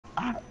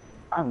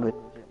I'm legit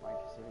might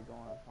consider going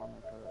on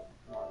farming for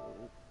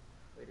Marvel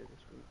later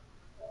this week.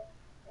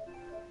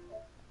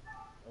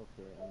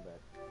 Okay, I'm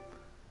back.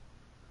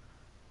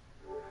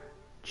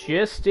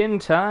 Just in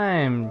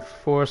time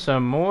for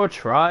some more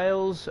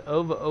Trials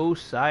of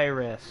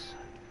Osiris.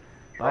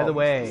 By the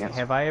way,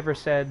 have I ever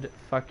said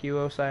fuck you,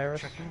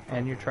 Osiris,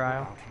 and your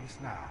trial?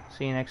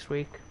 See you next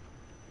week.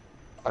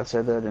 I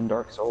said that in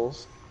Dark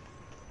Souls.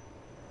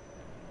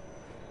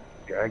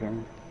 The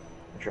dragon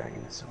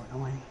is so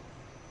annoying.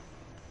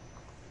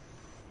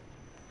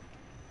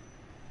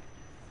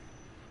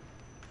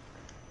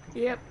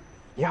 Yep.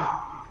 Yeah.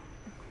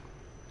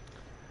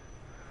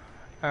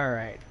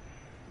 Alright.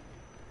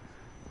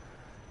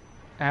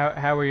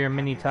 How are your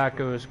mini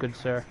tacos, good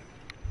sir?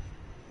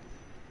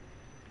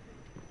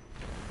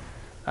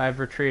 I've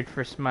retrieved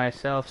for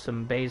myself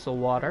some basil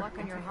water. Luck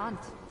on your hunt.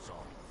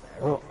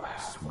 Oh.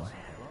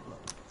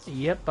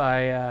 Yep,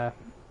 I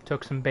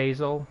took some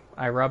basil,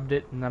 I rubbed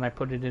it, and then I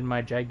put it in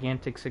my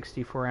gigantic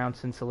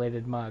 64-ounce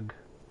insulated mug.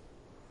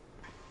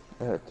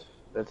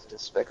 That's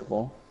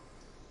despicable.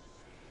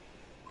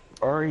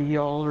 Are you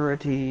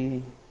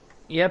already?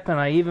 Yep, and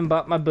I even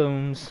bought my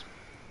boons,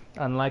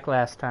 unlike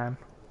last time.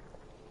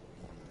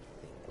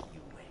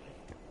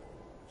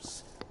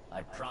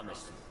 I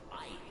promise to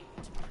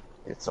fight.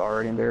 It's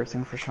already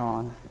embarrassing for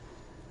Sean.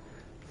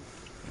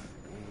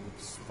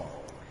 Wolves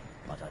fall,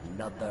 but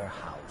another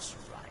house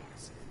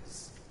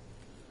rises.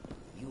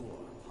 You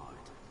are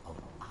part of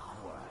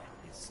our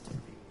history.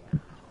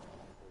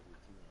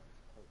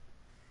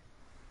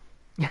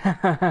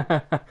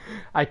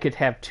 I could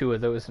have 2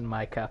 of those in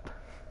my cup.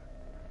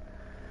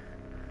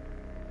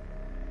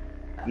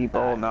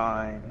 Meatball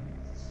 9.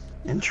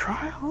 In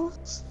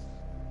Trials?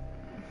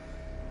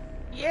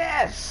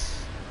 Yes!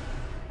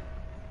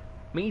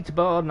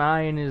 Meatball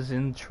 9 is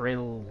in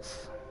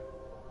trills.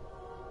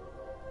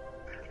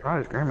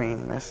 Trials Grimmy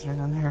messing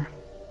in there.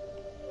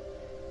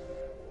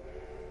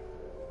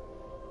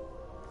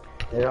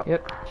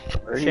 Yep.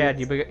 Shad,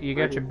 you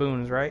got your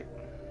boons, right?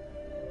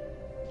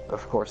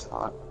 Of course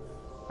not.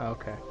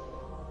 Okay.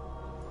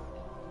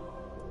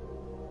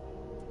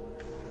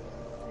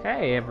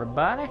 Hey,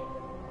 everybody.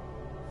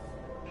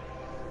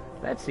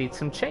 Let's eat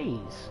some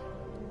cheese.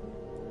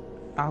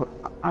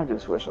 I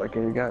just wish I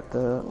could have got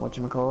the,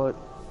 whatchamacallit,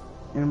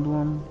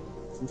 emblem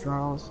from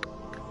Trials.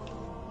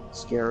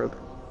 Scarab.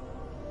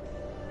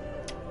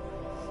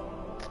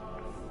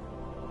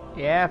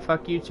 Yeah,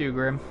 fuck you too,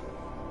 Grim.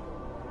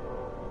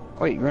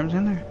 Wait, Grim's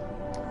in there?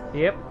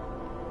 Yep.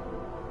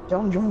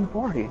 Tell him join the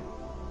party.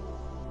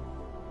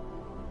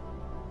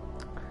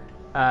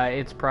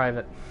 It's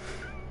private.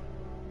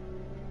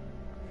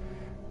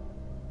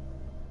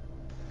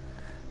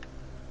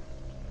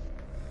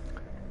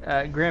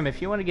 Grim,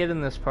 if you want to get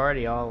in this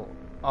party,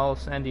 I'll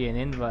send you an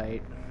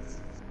invite.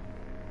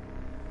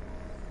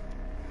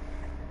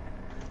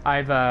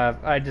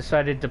 I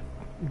decided to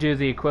do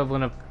the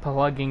equivalent of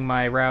plugging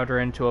my router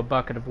into a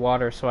bucket of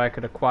water so I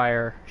could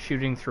acquire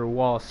shooting through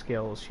wall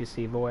skills, you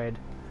see, Void.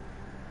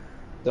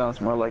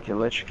 Sounds more like you're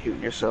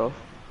electrocuting yourself.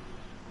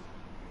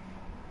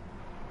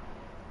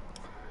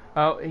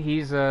 Oh,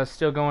 he's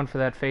still going for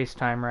that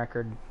FaceTime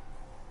record.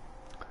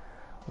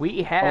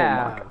 We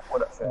have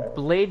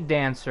Blade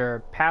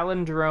Dancer,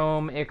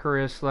 Palindrome,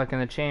 Icarus, Luck in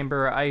the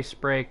Chamber,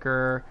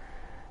 Icebreaker,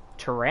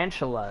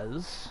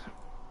 Tarantulas,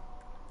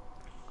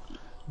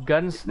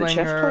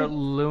 Gunslinger,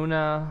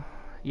 Luna.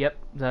 Yep,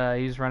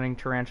 he's running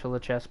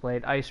Tarantula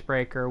Chestplate.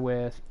 Icebreaker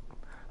with...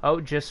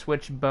 Oh, just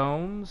switched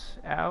Bones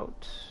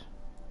out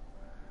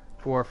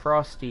for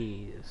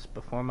Frosties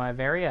before my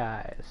very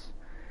eyes.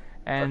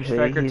 And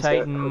Striker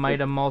Titan,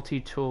 Mida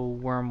Multi-Tool,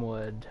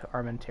 Wormwood,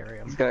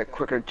 Armentarium. He's got a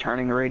quicker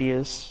turning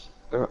radius,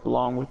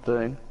 along with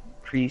the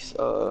increased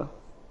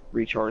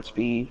recharge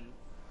speed.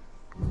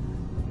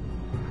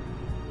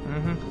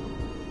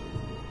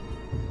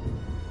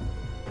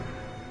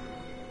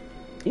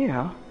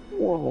 Yeah.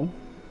 Whoa.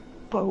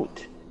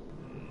 Boat.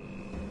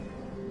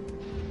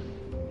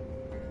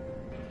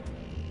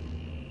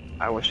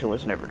 I wish there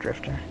was never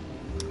Drifter.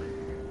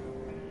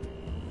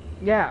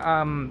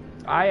 Yeah,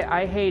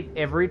 I hate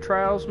every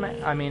Trials map,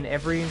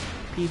 every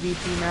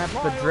PvP map,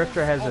 but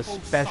Drifter has a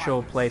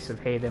special place of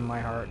hate in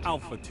my heart.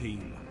 Alpha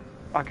Team.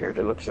 My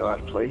character looks so out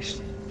of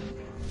place.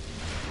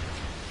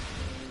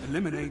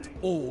 Eliminate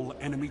all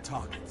enemy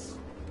targets.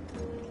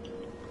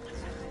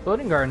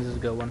 Floating Gardens is a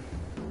good one.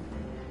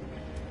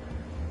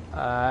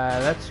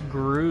 That's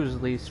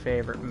Garru's least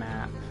favorite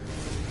map.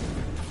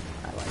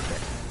 I like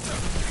it.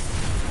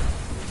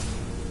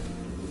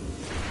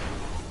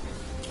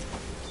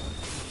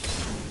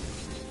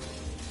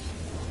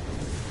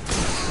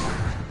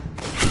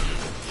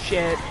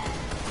 Shit.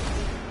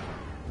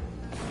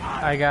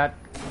 I got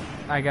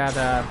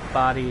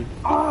bodied.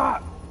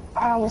 Ah!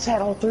 I almost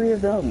had all 3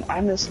 of them.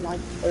 I missed my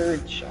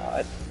 3rd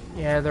shot.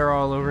 Yeah, they're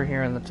all over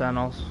here in the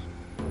tunnels.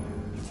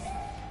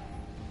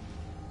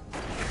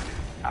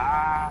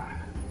 Ah.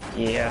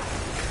 Yeah.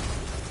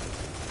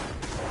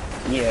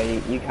 Yeah,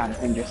 you kind of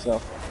pinned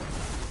yourself.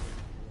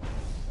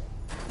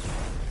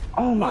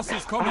 Oh my,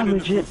 Bosses coming I in the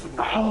legit,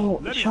 crucible. oh,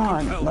 Let it Sean,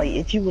 compel like, you.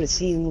 if you would have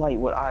seen, like,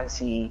 what I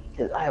seen,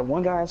 because I had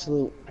one guy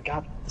absolute, I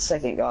got the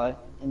second guy,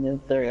 and then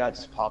the third guy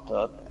just popped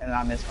up, and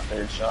I missed my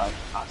third shot.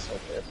 I was so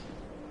pissed.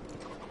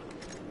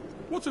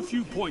 What's a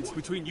few points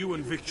between you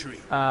and victory?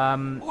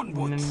 Um,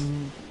 Onwards.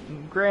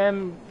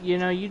 Graham, you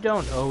know, you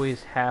don't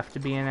always have to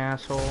be an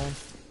asshole.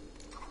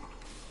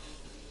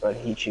 But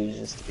he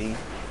chooses to be.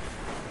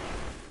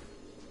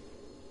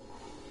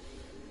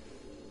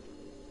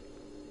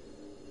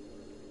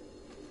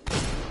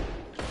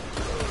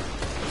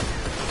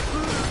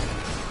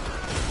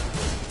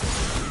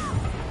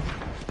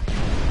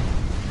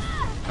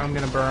 I'm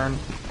gonna burn.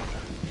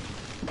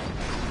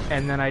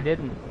 And then I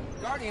didn't.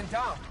 Guardian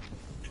down.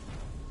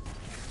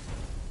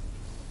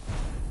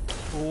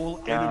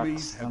 All Yeah,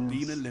 enemies have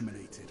been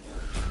eliminated.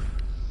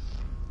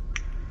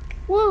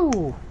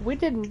 Woo! We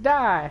didn't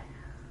die.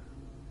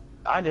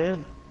 I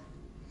did.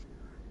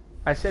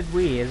 I said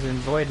we, as in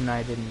Void and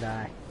I didn't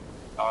die.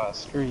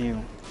 Screw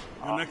you.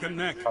 You're neck and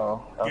neck.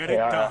 Oh, Get okay, it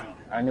done.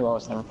 I knew I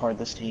was never part of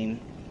this team.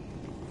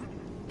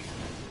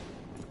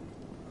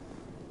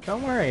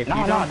 Don't worry, if No,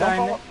 you no, don't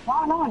die...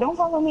 don't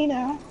follow me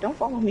now. Don't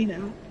follow me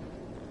now.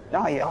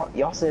 No,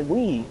 y'all said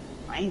we.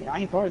 I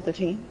ain't part of the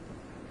team.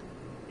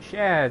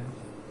 Shad,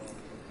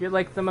 you're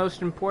like the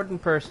most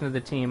important person of the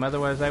team,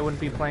 otherwise I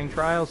wouldn't be playing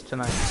Trials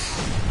tonight.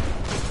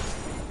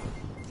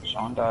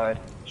 Sean died.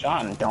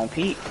 Sean, don't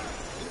peek.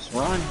 Just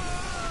run.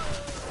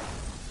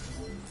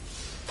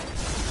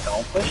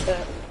 Don't push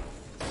that.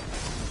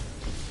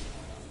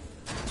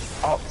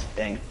 Oh,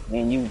 dang.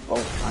 Me and you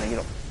both trying to get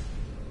up.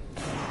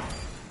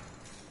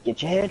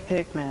 Get your head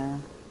picked,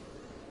 man.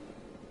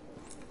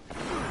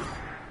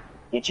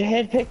 Get your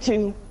head picked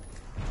too.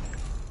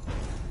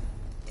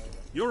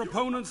 Your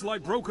opponents lie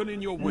broken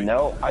in your wake.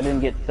 No, I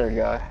didn't get the third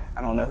guy.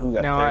 I don't know who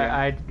got No,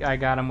 third. I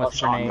got him with Oh,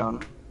 Sean grenade. got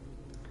him.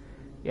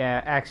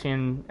 Yeah,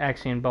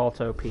 Axion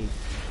Bolt OP.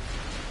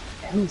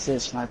 Who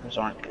says snipers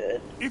aren't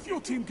good? If your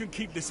team can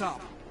keep this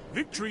up,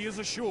 victory is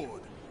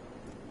assured.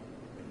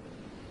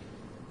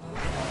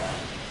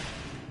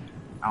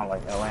 I don't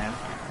like that land.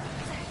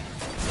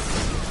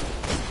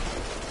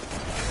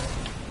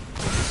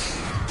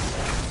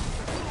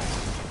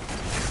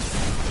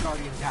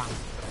 Guardian down.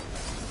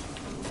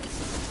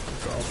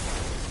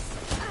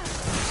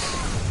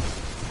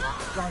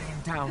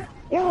 Guardian down.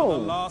 The Yo!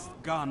 last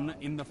gun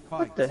in the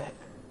fight. What the heck?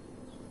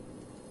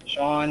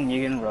 Sean,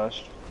 you getting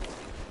rushed.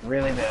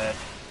 Really bad.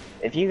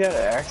 If you got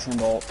an action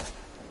bolt,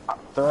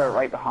 throw it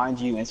right behind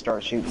you and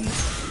start shooting.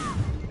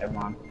 Never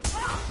mind.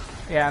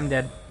 Yeah, I'm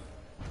dead.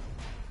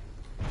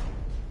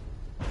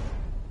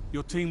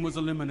 Your team was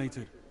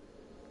eliminated.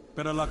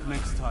 Better luck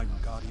next time,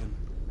 Guardian.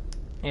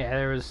 Yeah,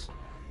 there was...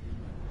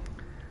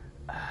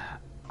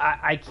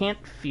 I can't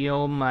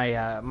feel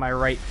my my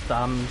right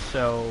thumb,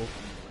 so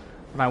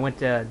when I went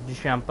to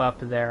jump up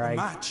there, The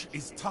match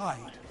is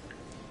tied.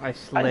 I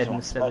slid want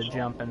instead of special.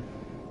 jumping.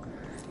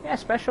 Yeah,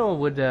 special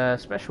would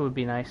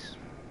be nice.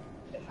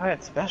 If I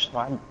had special,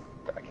 I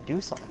could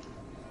do something.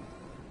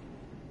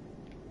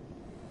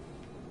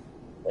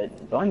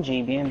 But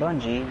Bungie being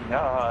Bungie,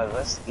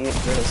 let's get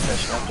rid of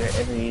special after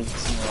every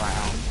single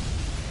round.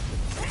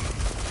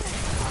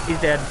 He's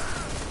dead.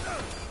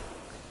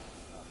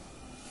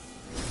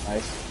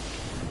 Nice.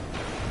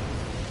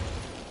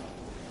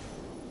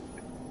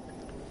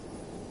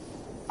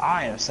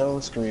 I am so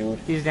screwed.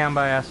 He's down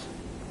by us.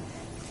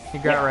 He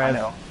got Yeah, I res.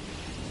 know.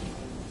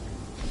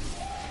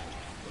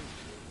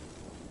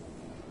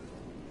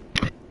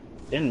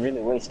 Didn't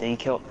really waste any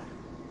kill.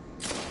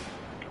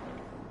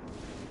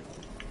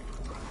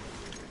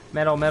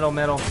 Middle.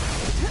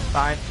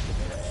 Fine.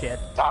 Shit.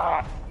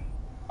 Ah!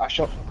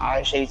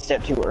 I shade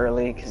stepped too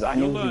early because I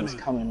You're knew he was learning.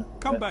 coming.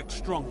 Come but- back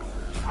stronger.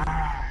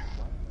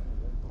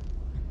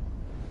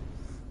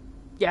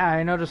 Yeah,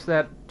 I noticed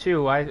that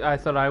too. I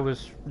thought I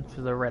was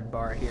for the red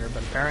bar here,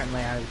 but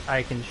apparently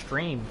I can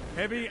stream.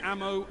 Heavy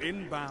ammo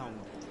inbound.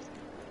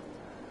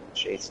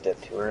 Shade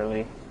stepped too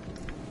early.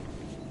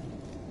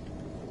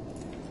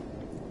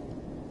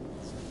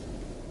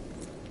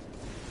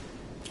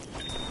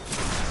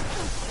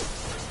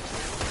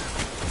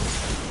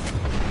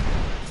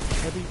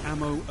 Heavy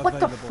ammo What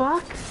the available.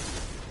 fuck?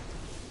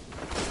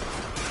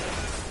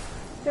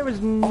 There was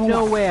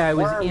no way I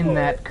was in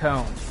that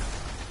cone.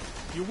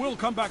 You will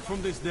come back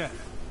from this death.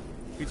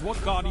 It's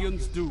what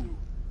Guardians do.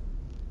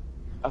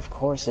 Of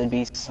course, it'd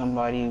be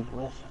somebody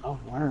with a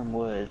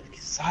wormwood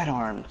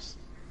sidearms.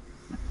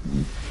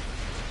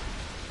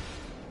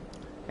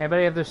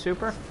 Anybody have their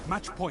super?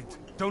 Match point.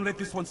 Don't let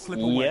this one slip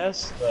away.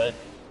 Yes, but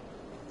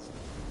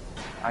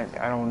I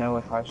don't know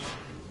if I should.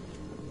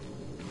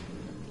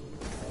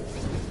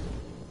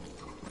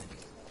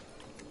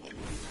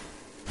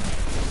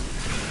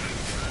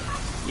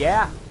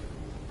 Yeah.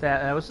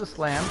 That was a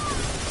slam.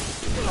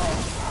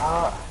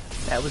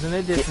 That was an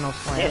additional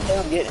slam.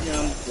 Get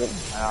him.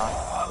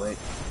 Wait.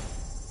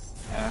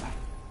 Yeah.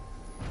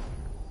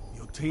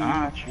 Your team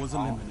was oh.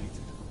 eliminated.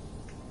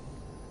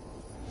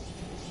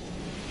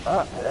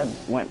 That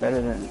went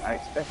better than I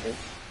expected.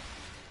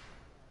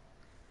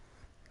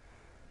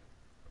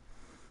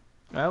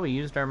 Well, we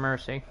used our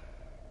mercy.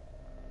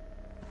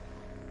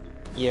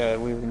 Yeah,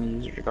 we were gonna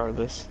use it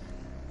regardless.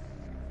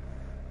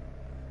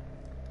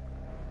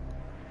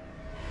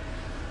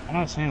 I'm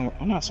not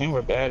saying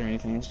we're bad or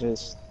anything. It's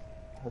just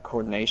our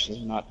coordination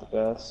is not the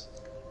best.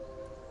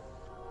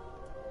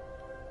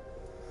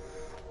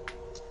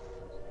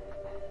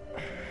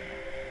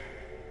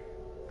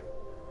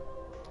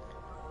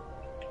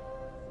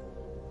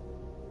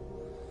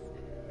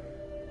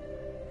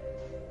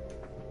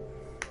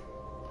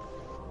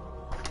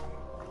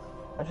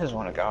 I just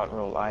want a God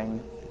roll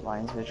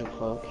lion's vigil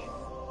cloak.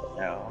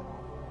 No,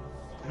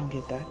 I don't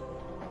get that.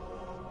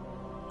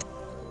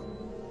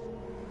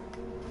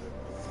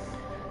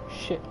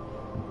 Shit.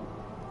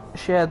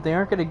 Shad, they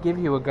aren't going to give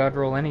you a god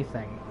roll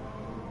anything.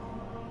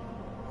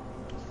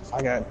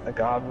 I got a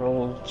God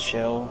roll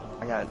shell.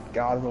 I got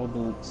God roll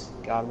boots.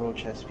 God roll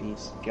chest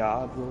piece.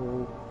 God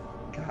roll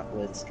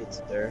gauntlets gets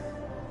there.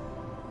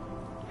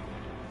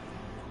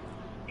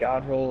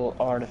 God roll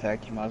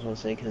artifact, you might as well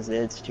say, because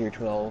it's tier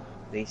 12,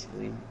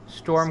 basically.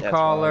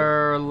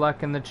 Stormcaller,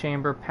 Luck in the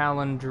Chamber,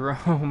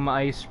 Palindrome,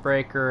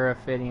 Icebreaker,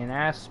 Ophidian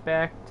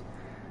Aspect.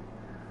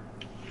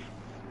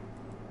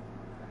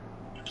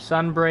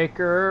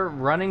 Sunbreaker,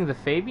 running the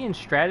Fabian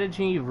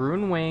strategy,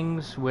 Rune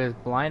Wings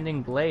with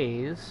Blinding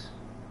Blaze.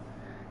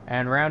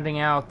 And rounding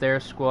out their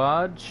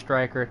squad,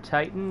 Striker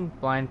Titan,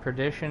 Blind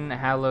Perdition,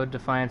 Hallowed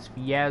Defiance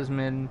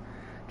Yasmin,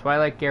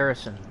 Twilight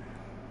Garrison.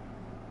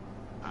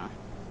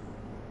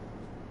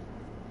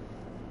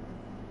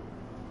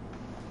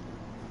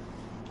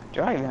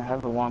 Do I even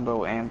have a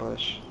Wombo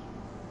ambush?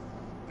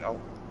 No.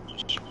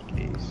 Just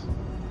in case.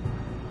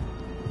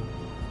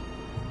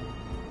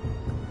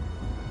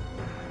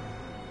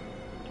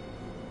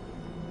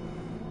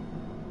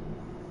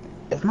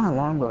 If my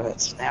longbow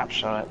had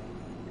snapshot,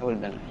 it would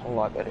have been a whole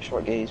lot better.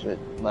 Short gaze with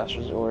last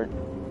resort,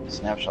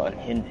 snapshot,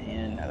 hidden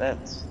hand. Now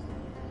that's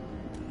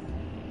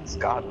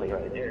godly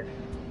right there.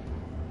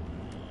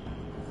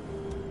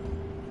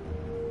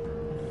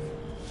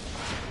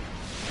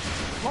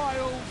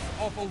 Trials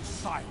of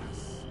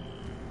Osiris.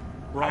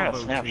 I got Bravo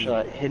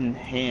snapshot, team. hidden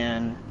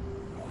hand,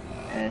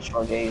 and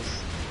short gaze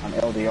on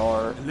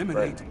LDR.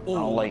 Eliminate but I all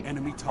don't like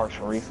enemy partial targets.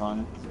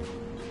 refund.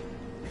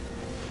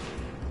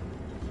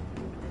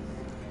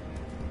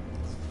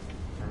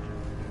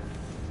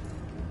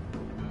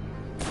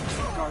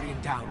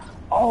 Guardian down.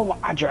 Oh,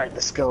 I dragged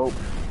the scope.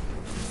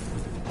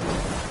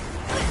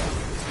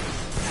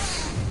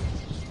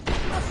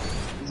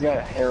 He's got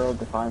a Herald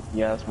Defiance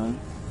Yasmin.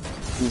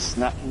 He's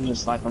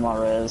just sniping my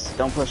res.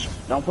 Don't push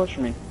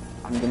me.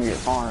 I'm gonna get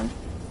farmed.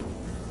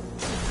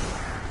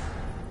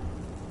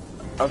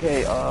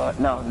 Okay,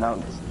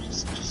 no,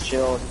 just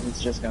chill.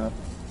 He's just gonna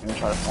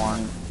try to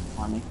farm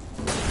on me.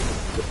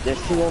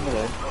 There's two over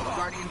there.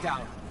 Guardian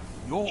down.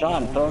 Your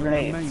Sean, throw a order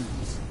grenade.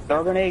 remains.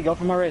 Throw a grenade. Go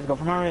for my res. Go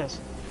for my res.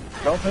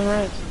 Go for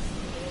my res.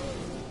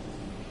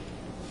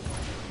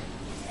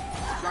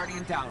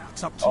 Guardian down.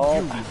 It's up to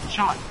Oh,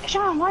 you.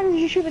 Sean, why did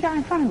you shoot the guy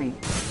in front of me?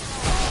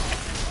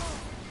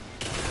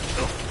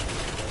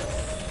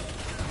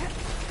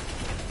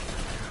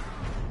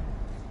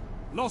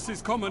 Loss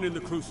is common in the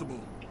Crucible.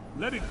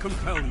 Let it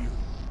compel you.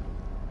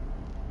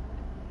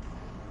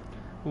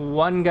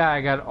 One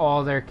guy got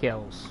all their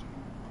kills.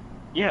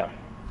 Yeah.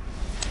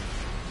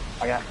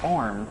 I got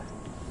farmed.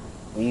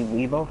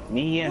 We both,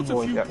 me and What's a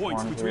boys few got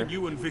points farmed between here.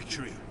 you and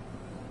victory?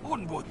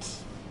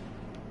 Onwards.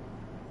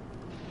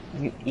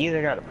 You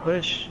either gotta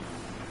push.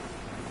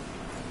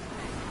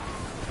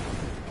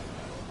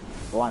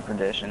 Blind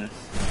Perdition.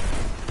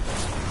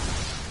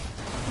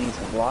 He's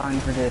a Blind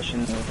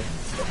Perdition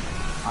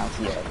with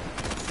ICA.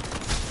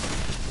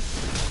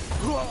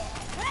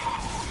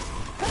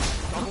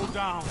 Double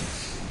down.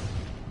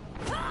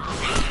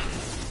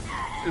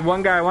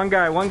 One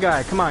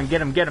guy. Come on,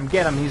 get him.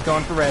 He's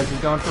going for res.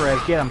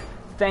 Get him.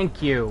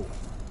 Thank you.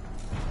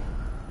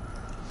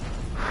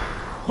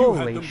 You had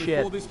Holy them shit.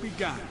 before this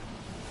began.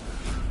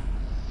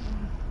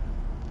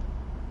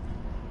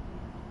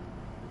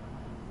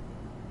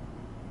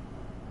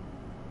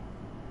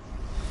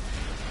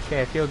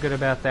 Okay, I feel good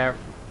about that.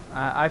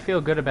 I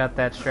feel good about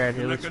that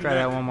strategy. Let's try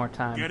that one more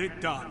time. Get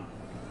it done.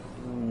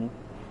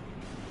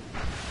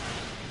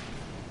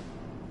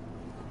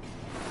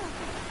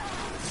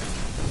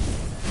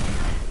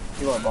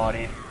 You are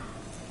body.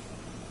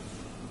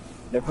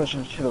 They're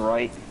pushing to the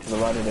right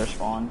of their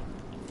spawn.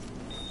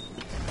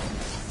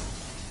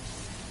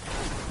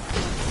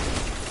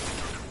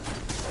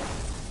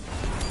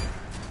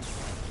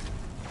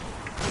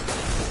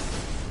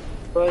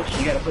 Push,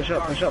 you gotta push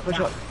up.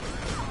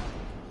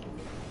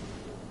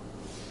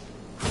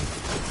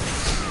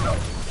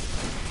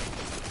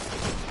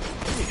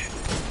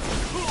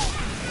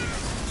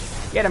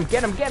 Get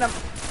him.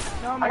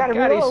 Oh my I gotta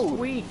god, reload. he's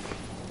weak.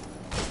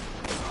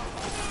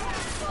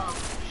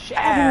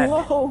 I Shad.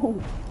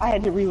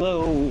 had to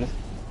reload.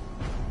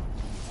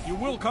 You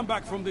will come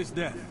back from this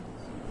death.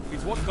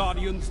 It's what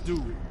Guardians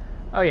do.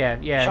 Oh yeah.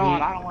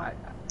 Sean, I don't want.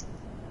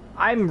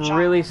 I'm Sean.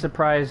 really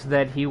surprised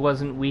that he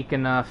wasn't weak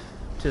enough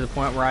to the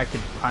point where I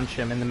could punch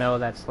him in the middle of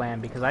that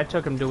slam because I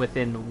took him to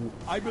within.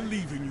 I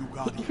believe in you,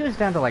 Garru. He was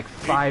down to like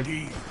 5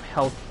 Indeed.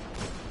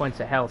 points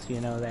of health,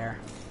 you know. There.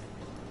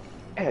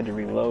 I had to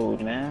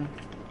reload, man.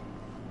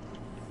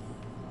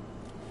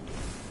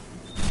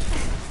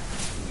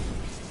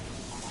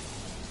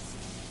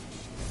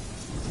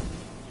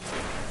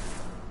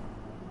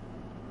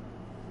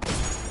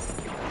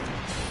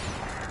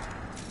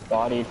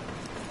 Bodied.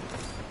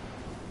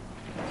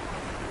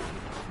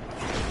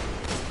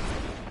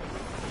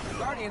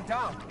 Guardian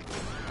down.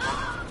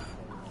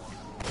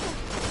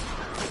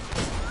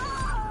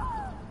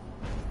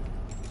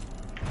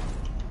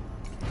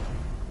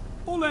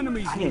 All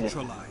enemies I need it.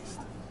 neutralized.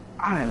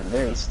 I am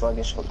very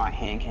sluggish with my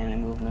hand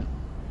cannon movement.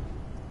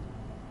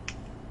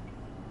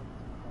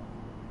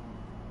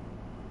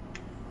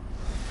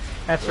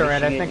 That's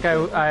alright.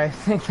 I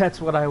think that's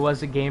what I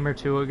was a game or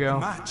two The ago.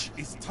 match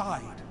is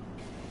tied.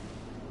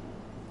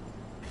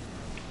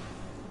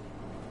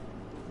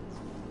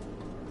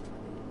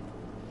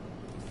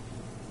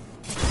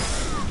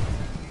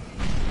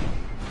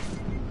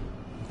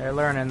 They're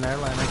learning. They're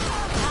learning.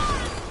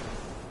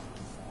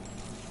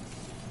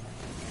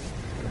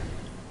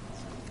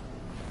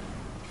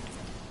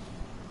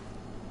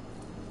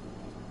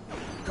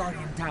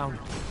 Guardian down.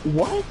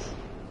 What?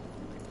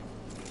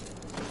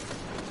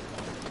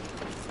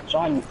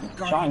 Sean,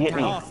 get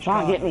me. Last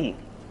Sean, get guard. me.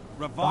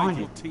 Revive Behind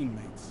your you.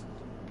 teammates.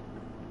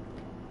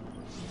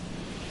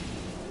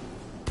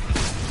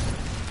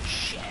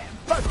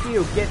 Fuck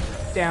you! Get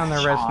down there,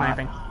 res Sean.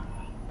 sniping.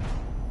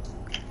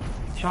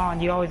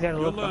 Sean, you always gotta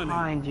You're look learning.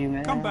 behind you,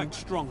 man. Come back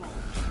stronger.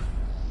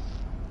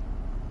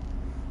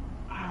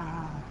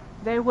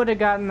 They would have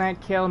gotten that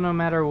kill no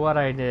matter what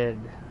I did.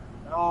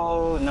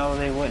 Oh, no,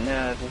 they wouldn't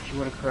have. If you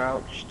would have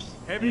crouched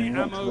Heavy and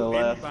went to ammo the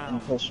left inbound.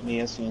 and pushed me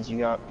as soon as you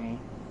got me.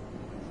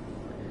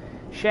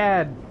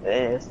 Shad, I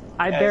Yeah, it's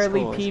barely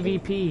cool, it's cool.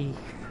 PvP.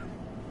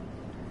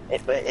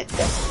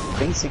 That's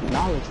basic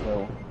knowledge,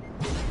 though.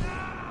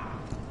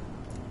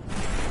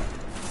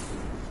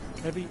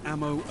 Heavy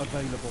ammo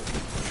available.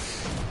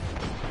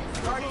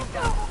 Guardian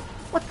down.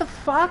 What the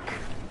fuck?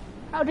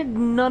 How did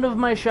none of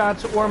my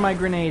shots or my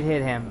grenade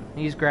hit him?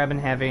 He's grabbing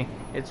heavy.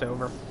 It's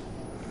over.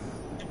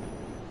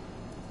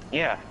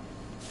 Yeah.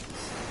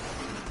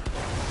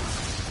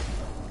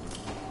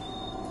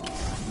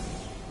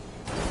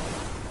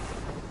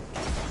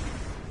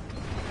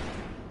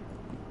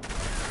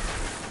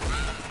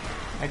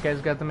 That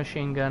guy's got the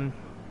machine gun.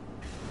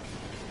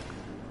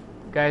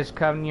 Guy's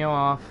cutting you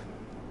off.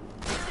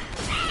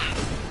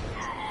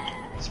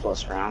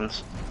 Explosive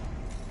rounds.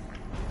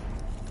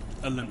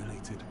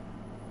 Eliminated.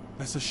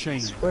 That's a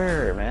shame.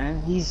 Swear,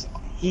 man. He's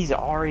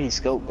already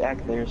scoped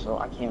back there, so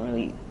I can't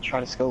really try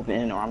to scope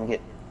in, or I'm gonna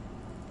get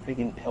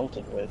freaking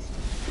pelted with.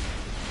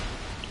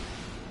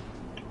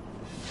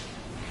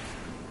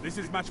 This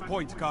is match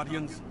point,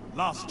 Guardians.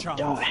 Last chance.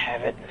 Don't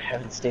have it.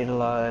 Haven't stayed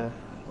alive.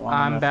 long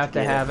I'm enough about to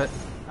get have it.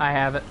 I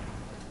have it.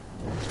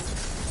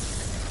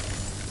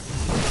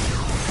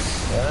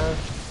 Yeah.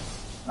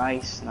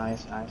 Nice.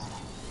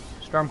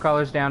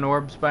 Stormcaller's down.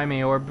 Orbs by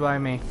me. Orbs by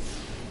me.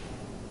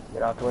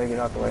 Get out the way, get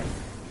out the way.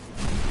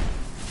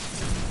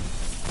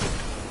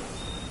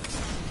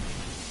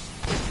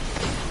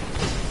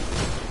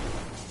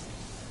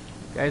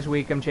 Guy's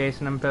weak. I'm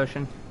chasing him,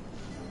 pushing.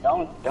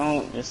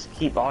 Don't, just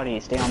keep body,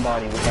 stay on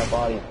body, with that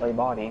body, play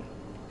body.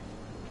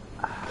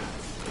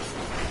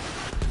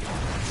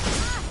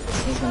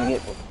 He's gonna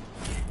get...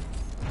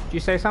 Did you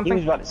say He was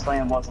something? about to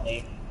slam, wasn't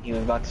he? He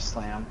was about to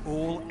slam.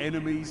 All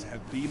enemies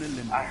have been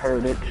eliminated. I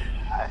heard it.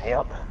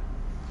 Yep.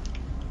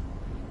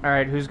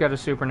 Alright, who's got a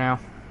super now?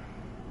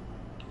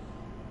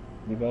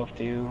 We both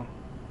do.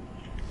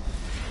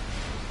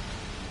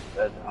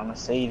 But I'm gonna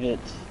save it.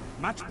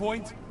 Match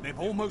point. They've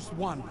almost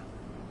won.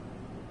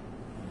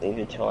 Save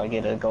it till I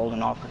get a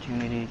golden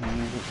opportunity to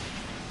use it.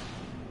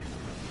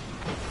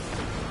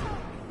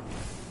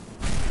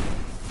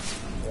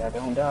 Yeah,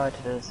 don't die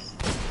to this.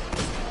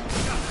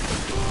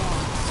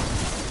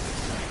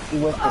 He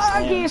whipped the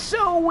slam. He's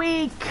so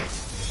weak!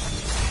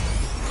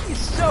 He's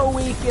so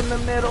weak in the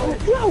middle.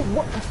 No,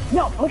 what?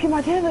 No, look at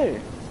my tether.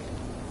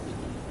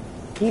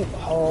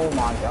 Oh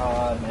my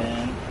god,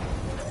 man.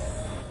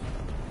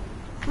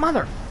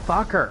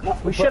 Motherfucker. No, We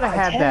but should have I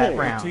had that tethered.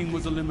 Your round. team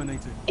was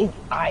eliminated.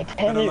 I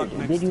Better luck tethered.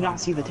 next Did you time. not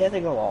see the tether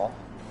go off?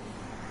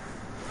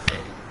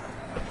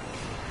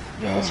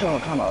 That's what I'm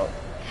talking about.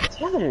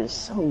 Tether is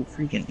so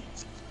freaking...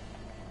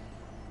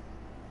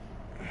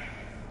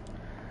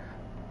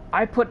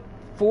 I put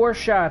 4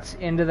 shots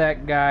into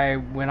that guy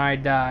when I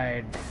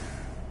died.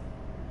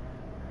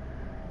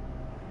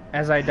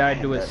 As I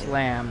died to a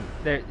slam.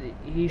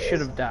 He should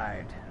have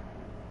died.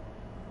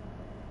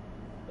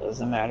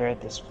 Doesn't matter at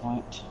this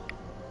point.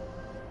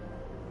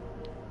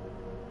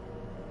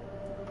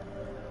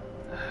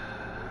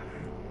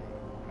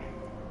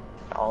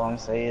 All I'm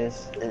saying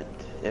is,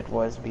 it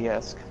was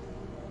BS.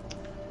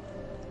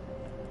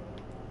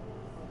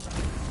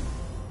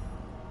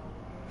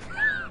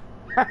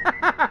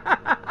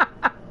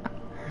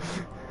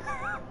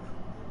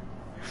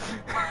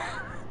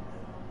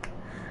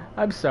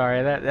 I'm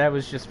sorry, that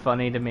was just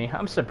funny to me.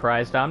 I'm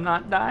surprised I'm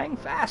not dying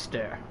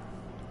faster.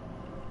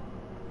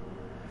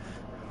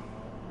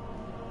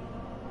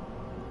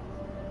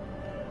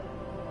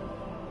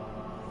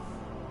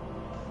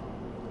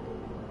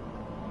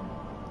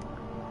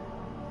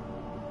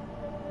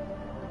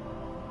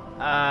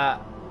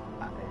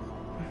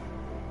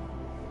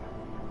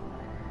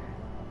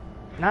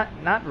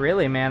 Not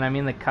really, man. I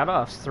mean, the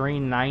cutoff's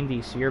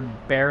 390, so you're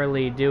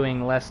barely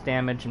doing less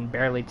damage and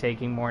barely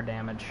taking more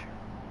damage.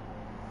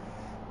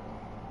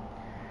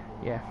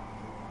 Yeah.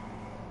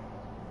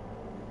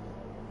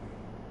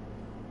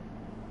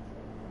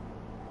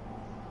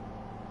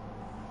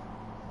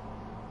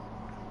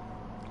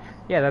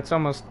 Yeah, that's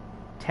almost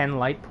 10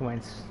 light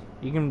points.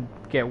 You can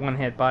get one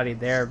hit body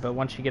there, but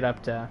once you get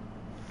up to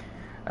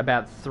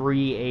about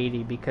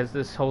 380, because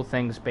this whole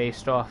thing's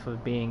based off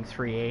of being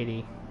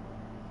 380.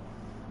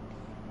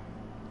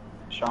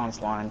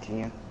 Sean's lying to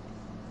you.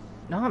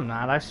 No, I'm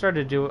not.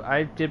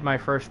 I did my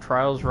first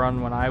Trials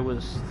run when I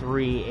was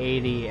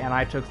 380, and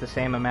I took the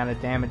same amount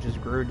of damage as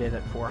Garru did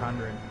at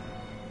 400.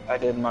 I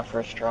did my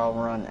first trial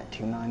run at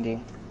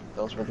 290.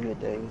 Those were the good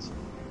days.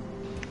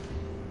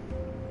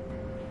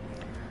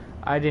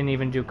 I didn't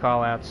even do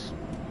callouts.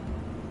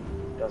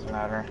 Doesn't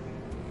matter.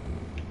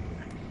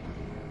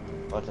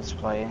 Let us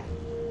play.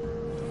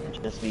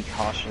 Just be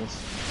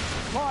cautious.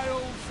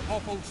 Trials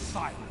of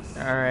Osiris.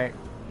 Alright.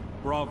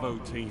 Bravo,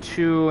 team.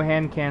 2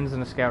 hand cannons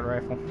and a scout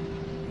rifle.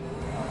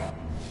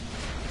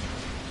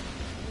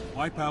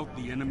 Wipe out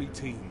the enemy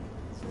team.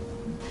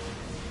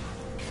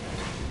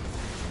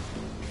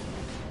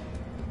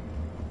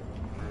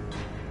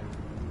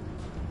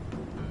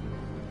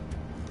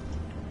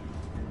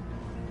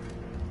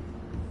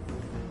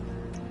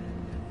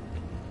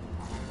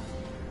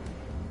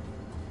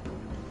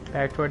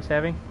 Back towards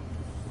heavy.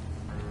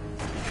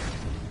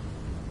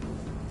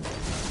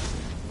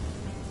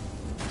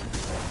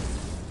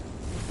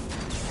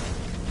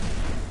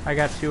 I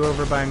got 2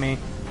 over by me.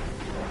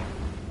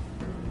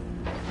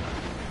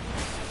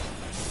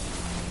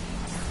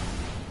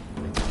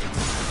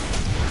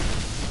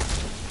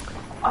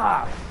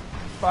 Ah,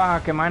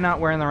 fuck, am I not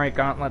wearing the right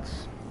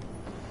gauntlets?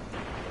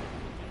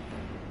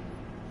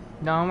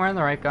 No, I'm wearing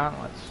the right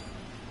gauntlets.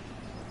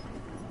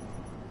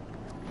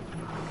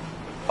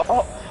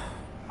 Oh!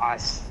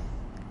 Nice.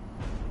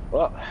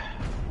 Well,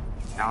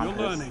 You're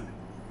learning.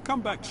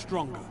 Come back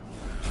stronger.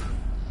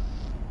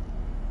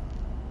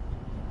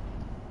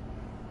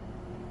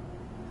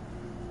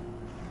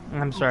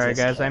 I'm sorry,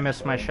 guys. I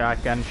missed my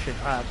shotgun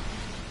shot.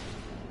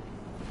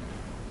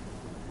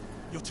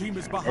 Your team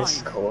is behind.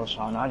 It's cool,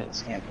 Sean. I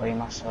just can't play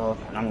myself,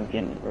 and I'm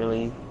getting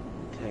really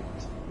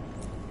ticked.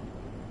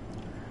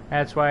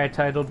 That's why I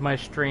titled my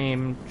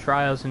stream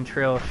Trials and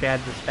Trill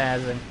Shad the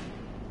Spazing.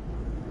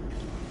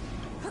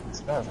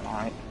 Spazing,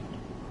 alright.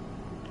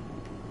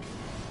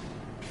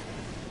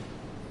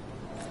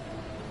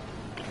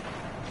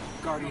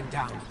 Guardian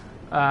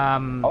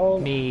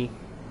down. Me.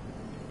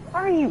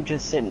 Why are you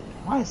just sitting?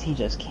 Why is he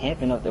just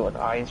camping up there with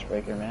the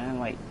icebreaker, man?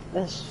 Like,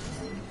 this.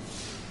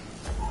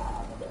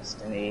 Oh,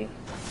 Destiny.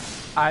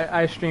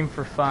 I stream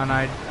for fun.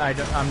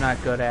 I'm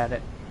not good at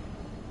it.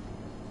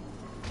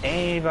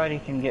 Anybody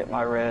can get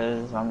my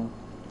res. I'm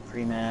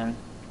free man.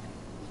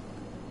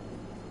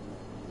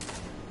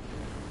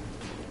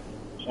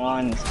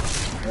 Sean.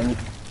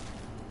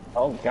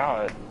 Oh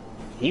god.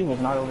 He was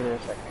not over there a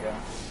second ago.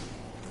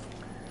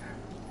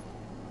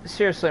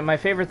 Seriously, my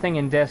favorite thing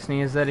in Destiny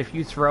is that if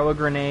you throw a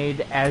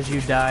grenade as you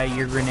die,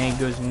 your grenade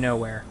goes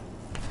nowhere.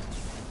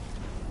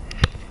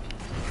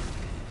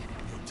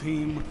 Your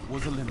team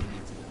was eliminated.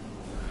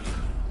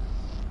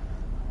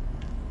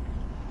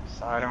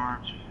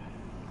 Sidearms.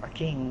 Our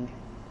king.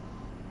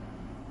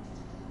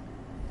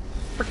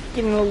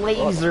 Freaking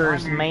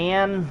lasers,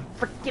 man!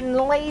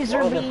 Freaking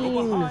laser You're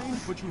beams! behind,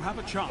 but you have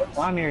a chance.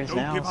 Primaries Don't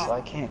now, give up. so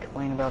I can't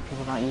complain about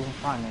people not using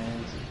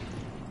primaries.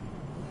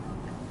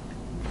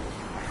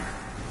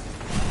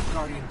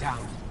 Guardian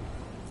down.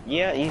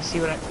 Yeah, you see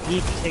what he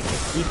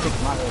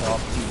picked my red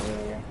off too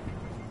earlier.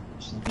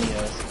 Which is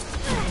BS.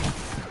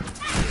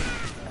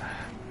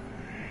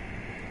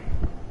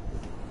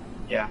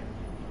 Yeah.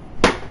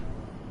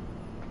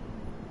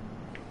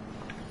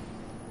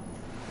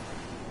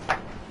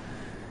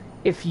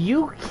 If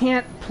you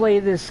can't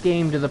play this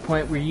game to the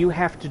point where you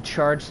have to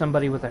charge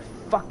somebody with a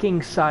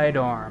fucking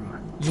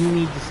sidearm, you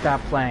need to stop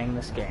playing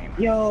this game.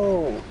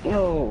 Yo,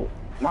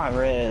 my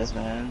res,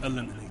 man.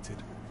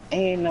 Eliminated.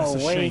 Ain't no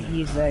That's a way shame.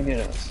 he's that good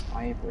of a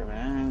sniper,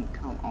 man.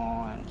 Come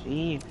on,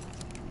 gee.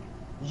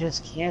 You're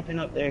just camping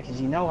up there because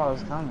you know I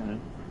was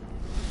coming.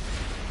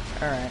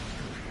 Alright.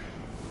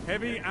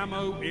 Heavy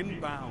ammo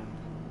inbound.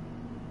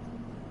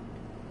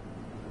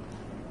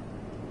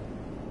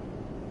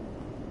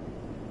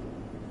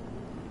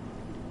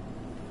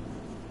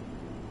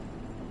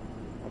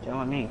 What you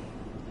telling me?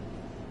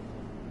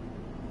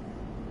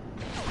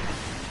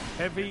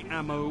 Heavy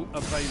ammo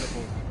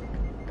available.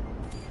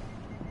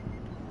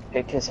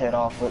 Picked his head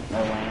off with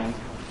no land.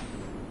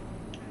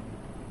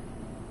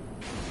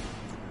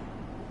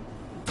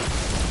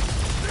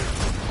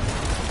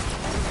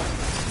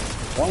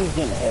 One's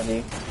getting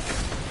heavy.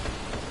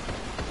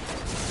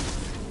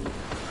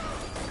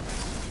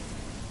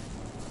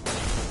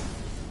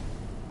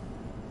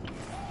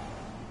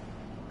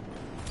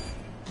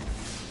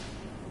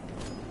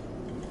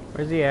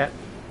 Where's he at?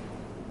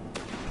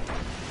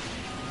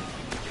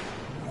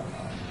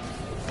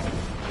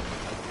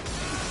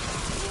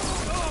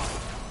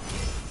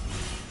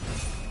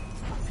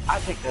 I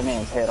picked that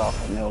man's head off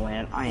of no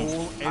land. I ain't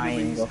All even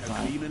enemies go have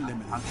for it. been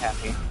eliminated. I'm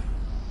happy.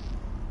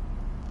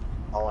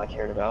 All I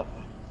cared about.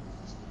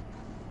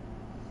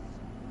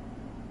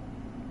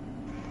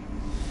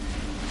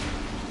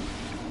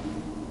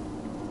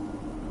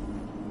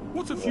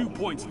 What's a few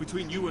points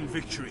between you and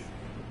victory?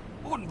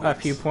 Onwards. A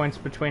few points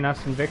between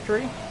us and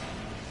victory.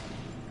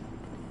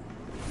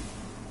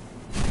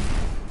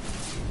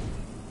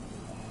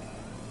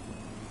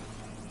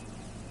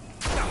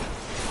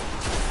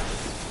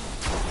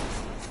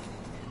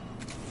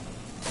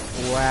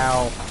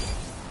 Wow.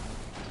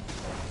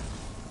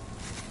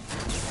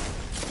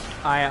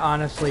 I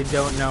honestly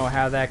don't know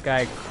how that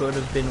guy could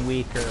have been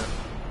weaker.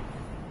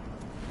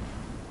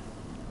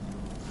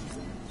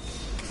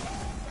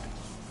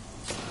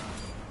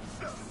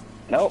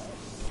 Nope.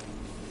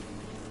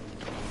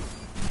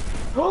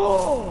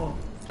 Oh,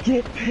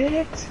 get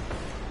picked.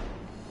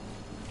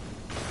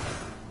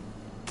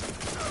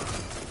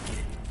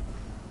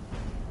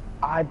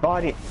 I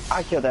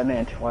killed that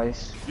man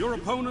twice. Your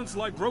opponents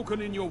lie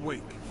broken in your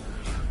wake.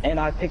 And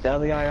I picked the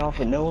other guy off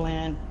with no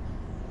land.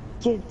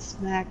 Get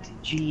smacked,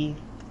 G.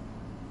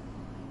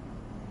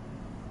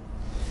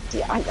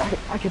 Yeah,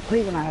 I could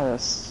play when I had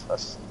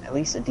at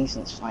least a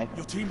decent sniper.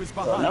 Your team is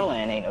Well, behind. no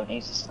land ain't no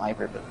decent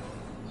sniper, but...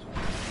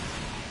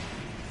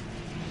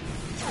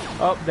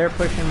 Oh, they're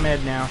pushing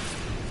mid now.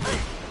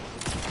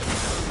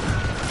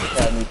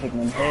 Got me picking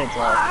them heads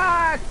off.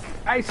 Ah!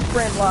 I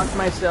sprint locked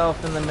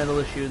myself in the middle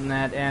of shooting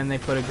that, and they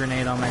put a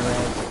grenade on my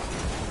leg.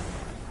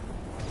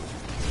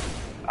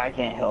 I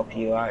can't help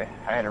you. I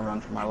had to run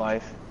for my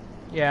life.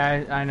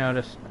 Yeah, I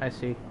noticed. I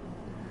see.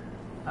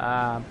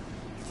 Guy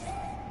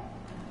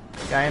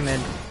mid.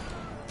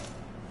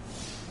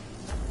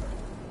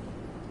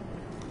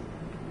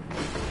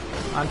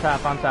 On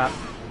top, on top.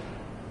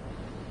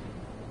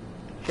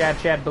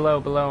 Shad,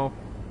 below.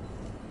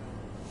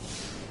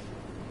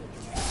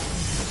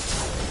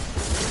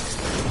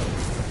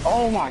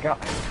 Oh my god.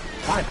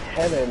 My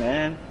tether,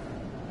 man.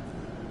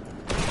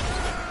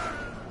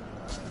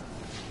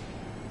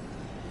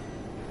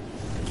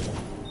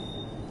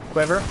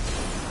 Quiver.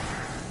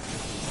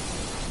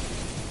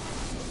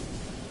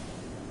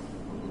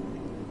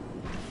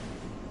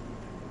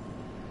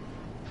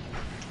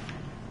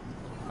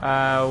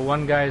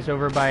 One guy's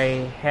over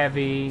by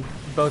heavy.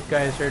 Both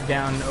guys are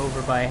down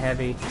over by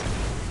heavy.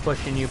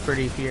 Pushing you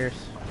pretty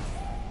fierce.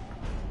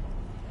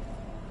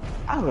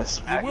 I was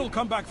You smacking. will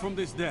come back from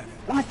this death.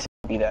 Not to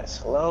be that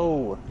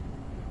slow.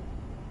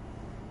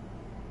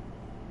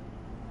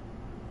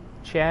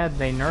 Chad,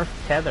 they nerfed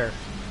tether.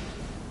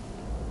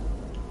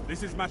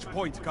 This is match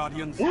point,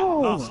 Guardians.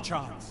 No. Last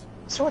chance.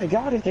 Swear to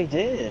God, if they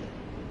did.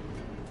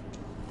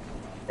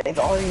 They've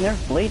already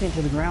nerfed Blade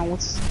into the ground.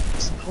 What's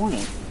the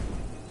point?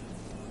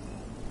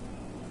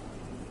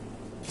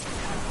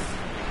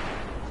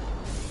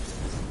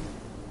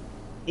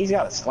 He's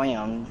got a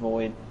slam,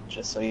 Void,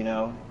 just so you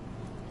know.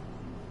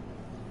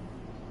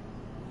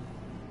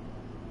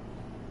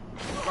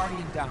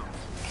 Guardian down.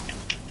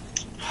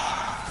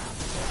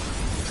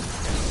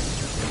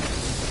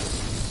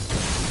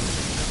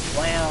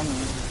 Slam.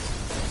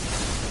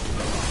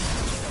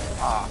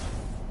 Ah.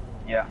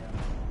 Yeah.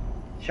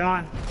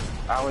 Sean,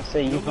 I would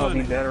say you'd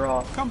probably be better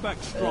off Come back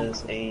strong.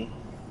 as a,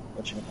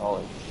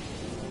 whatchamacallit.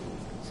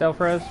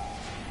 Self-res?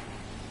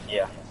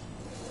 Yeah.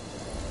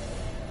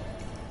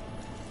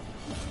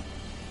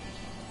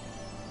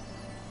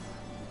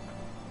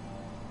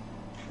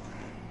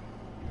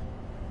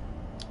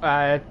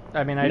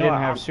 I mean, I No, didn't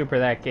have super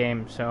that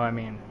game, so I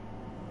mean...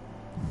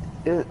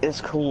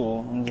 It's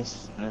cool, I'm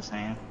just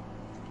saying.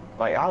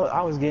 Like,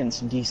 I was getting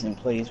some decent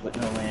plays with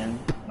no land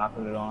when I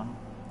put it on.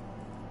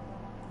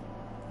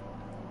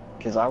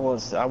 Because I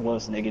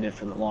was negative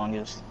for the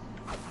longest.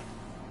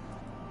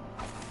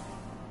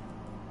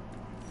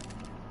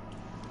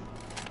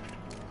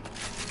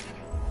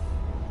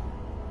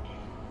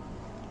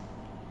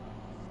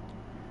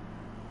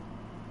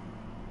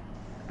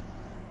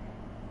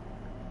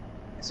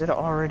 Is it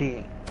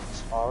already?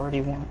 It's already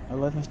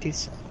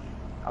 11:57.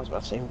 I was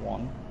about to say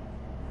 1.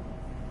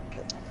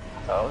 Okay.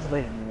 I thought I was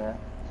later than that.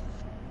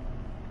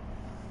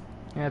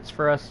 That's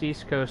for us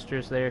East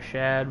Coasters there,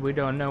 Shad. We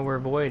don't know where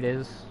Void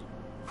is.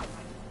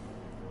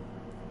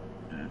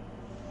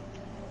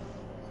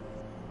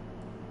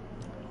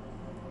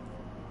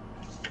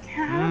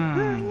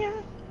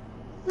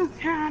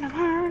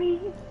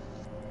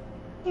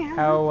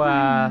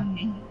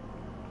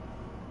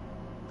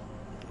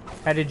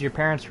 How did your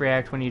parents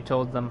react when you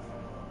told them?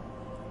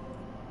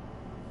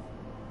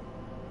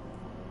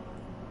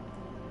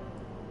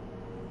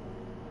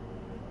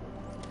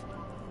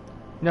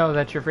 No,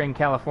 that you're in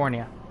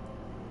California.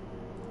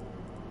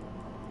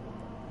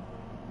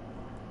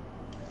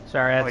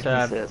 Sorry, Like he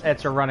says.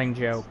 that's a running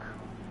joke.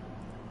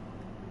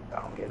 I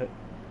don't get it.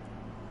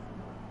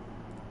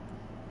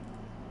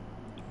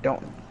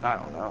 I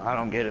don't know. I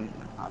don't get it.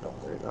 I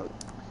don't worry about it.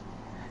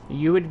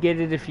 You would get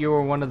it if you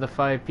were one of the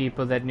 5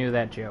 people that knew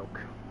that joke.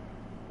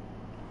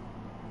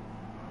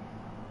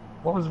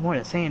 What was the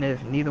point of saying it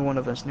if neither one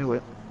of us knew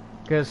it?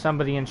 Because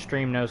somebody in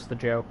stream knows the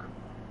joke.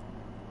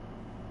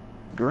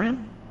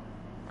 Grin?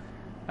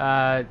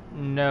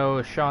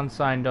 No, Sean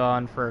signed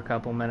on for a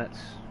couple minutes.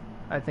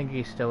 I think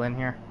he's still in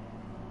here.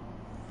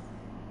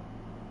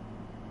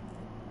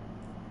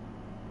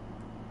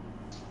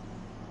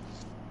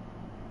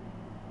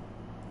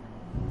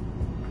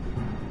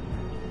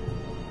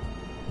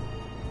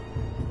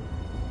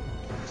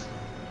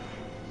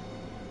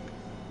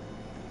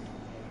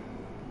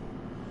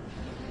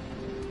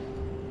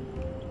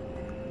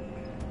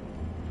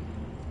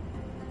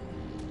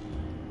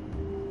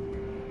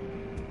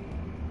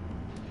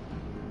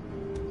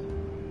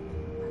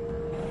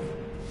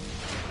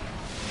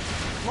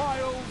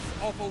 Trials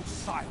of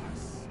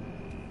Osiris.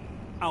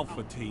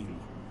 Alpha Team.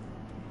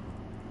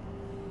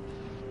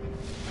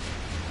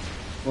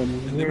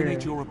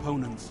 Eliminate your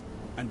opponents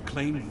and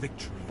claim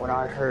victory. When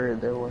I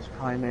heard there was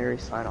primary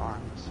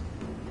sidearms,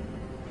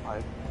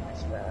 I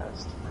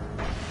spazzed.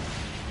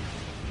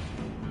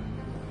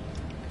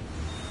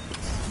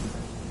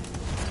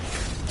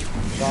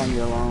 Sean,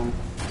 you alone.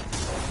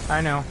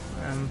 I know.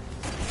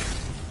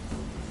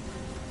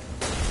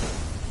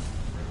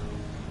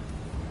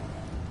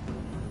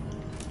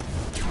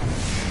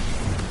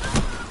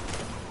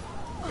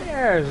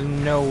 There's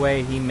no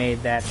way he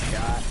made that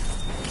shot.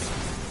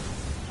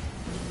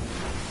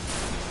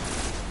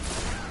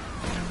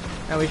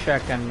 No, he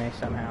shotgunned me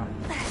somehow.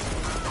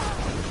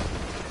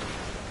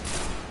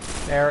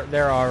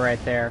 They're all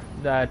right there.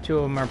 The 2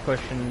 of them are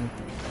pushing.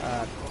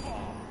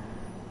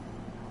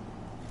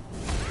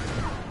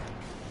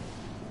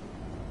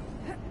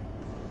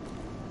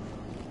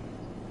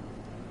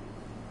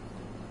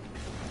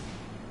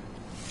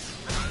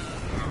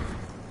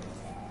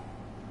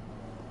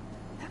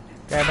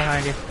 Guy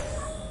behind you.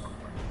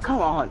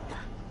 Come on.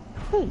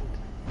 Hey,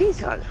 these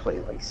guys play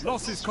like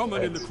Loss is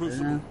common in the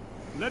Crucible.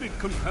 Let it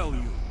compel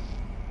you.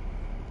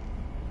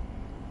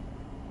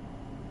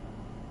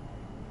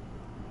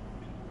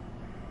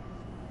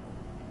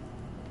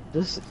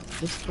 Just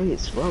play it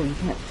slow. You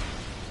can't.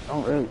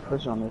 Don't really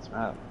push on this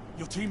map.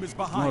 Your team is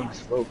More behind. of a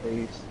slow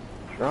pace.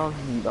 Shroud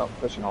isn't about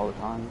pushing all the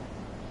time.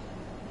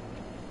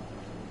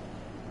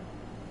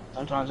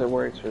 Sometimes it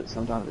works, but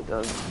sometimes it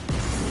doesn't.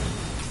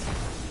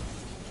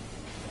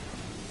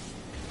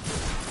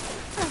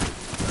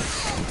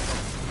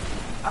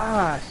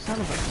 Ah, son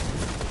of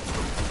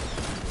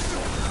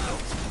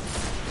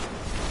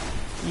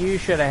a... You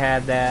should have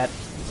had that.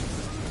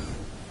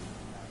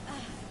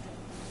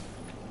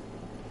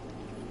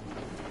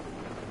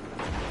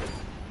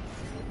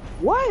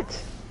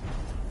 What?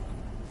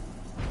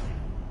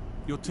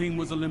 Your team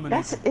was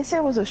eliminated. It said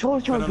it was a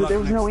shoulder charge, but there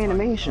was no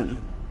animation.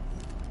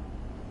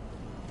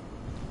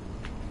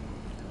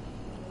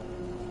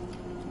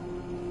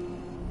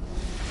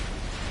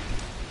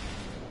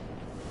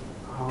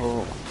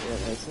 Oh, yeah,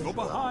 this is... You're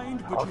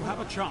behind, but you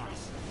have a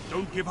chance.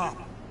 Don't give up.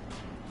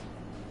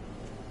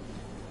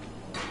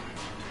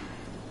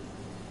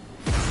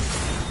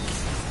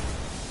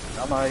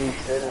 Somebody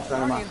stood in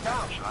front of my...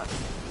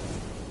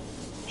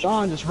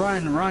 Sean, just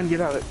run,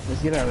 get out of it.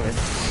 Let's get out of it.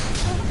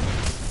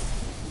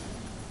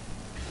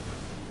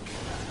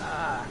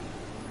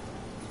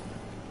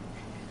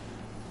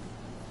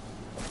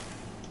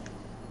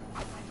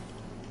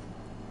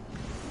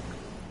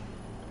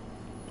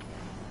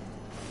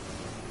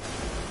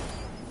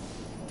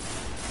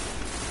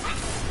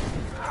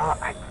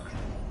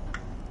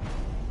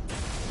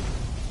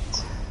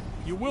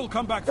 You will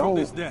come back from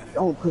this death.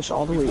 Don't push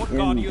all the way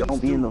in.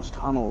 Don't be in those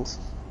tunnels.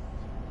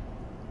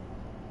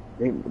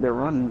 They're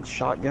running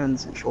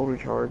shotguns and shoulder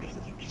charge.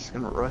 They're just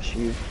gonna rush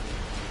you.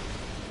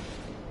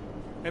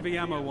 Heavy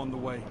ammo on the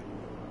way.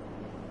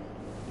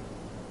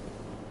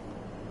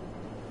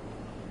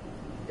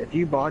 If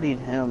you bodied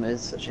him,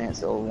 it's a chance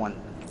they'll one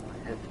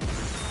hit.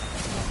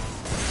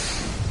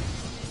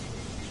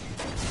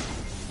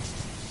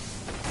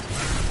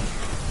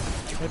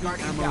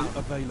 Heavy ammo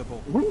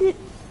available.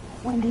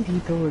 When did he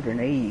throw a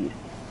grenade?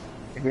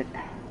 They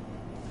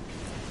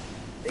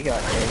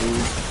got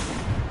heavy.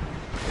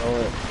 Throw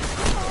it.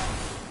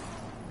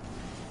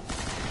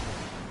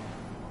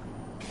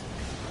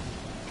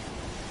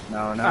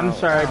 No. I'm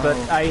sorry, but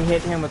I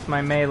hit him with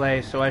my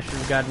melee, so I should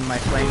have gotten my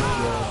flame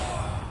shield.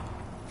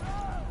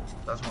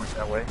 Doesn't work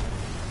that way.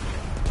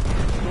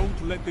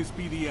 Don't let this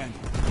be the end.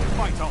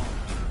 Fight on.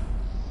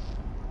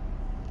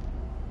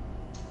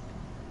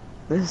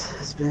 This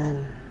has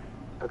been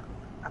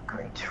a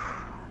great trial.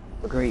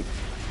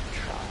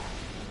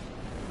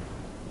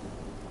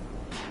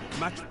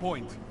 Match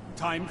point.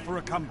 Time for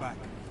a comeback.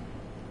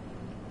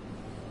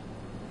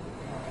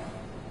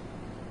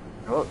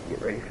 Oh,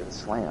 get ready for the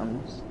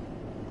slams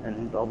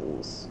and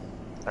bubbles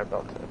are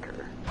about to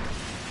occur.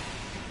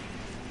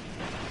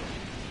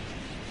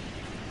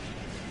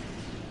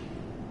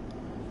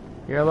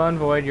 You're alone,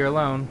 Void. You're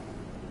alone.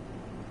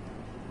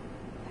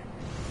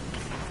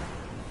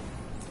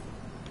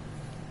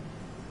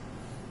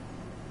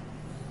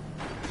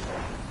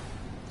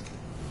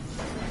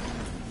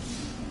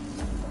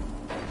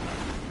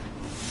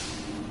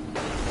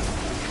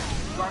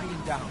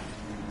 Guardian down.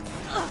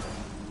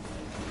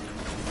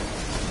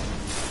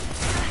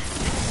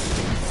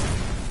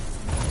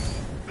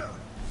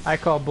 I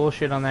call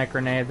bullshit on that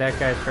grenade. That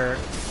guy's hurt.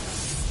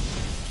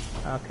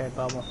 Okay,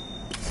 bubble.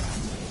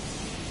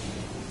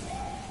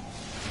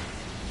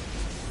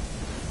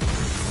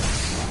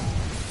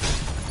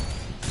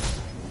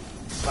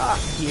 Fuck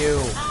you.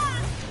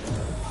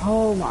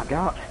 Oh my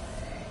god.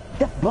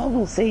 That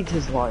bubble saved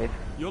his life.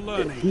 You're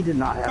learning. He did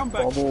not have Come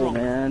back bubble, strong.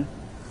 man.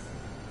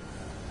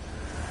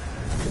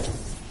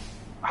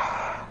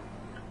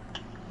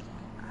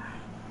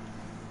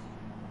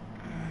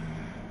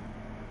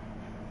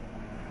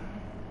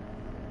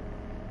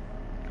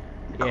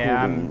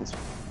 Yeah, Cool beans.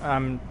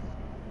 I'm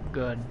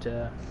good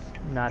to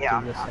not Yeah,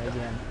 do this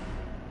again.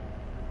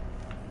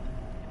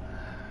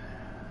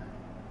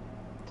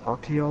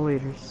 Talk to y'all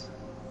later.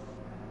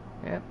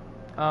 Yep.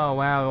 Oh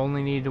wow,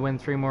 only need to win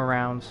 3 more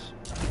rounds.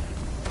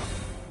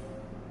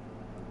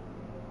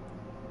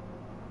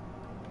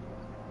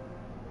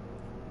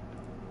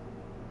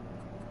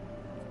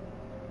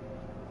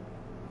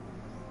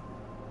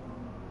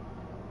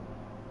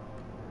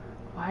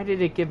 Why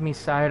did it give me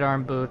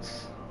sidearm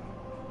boots?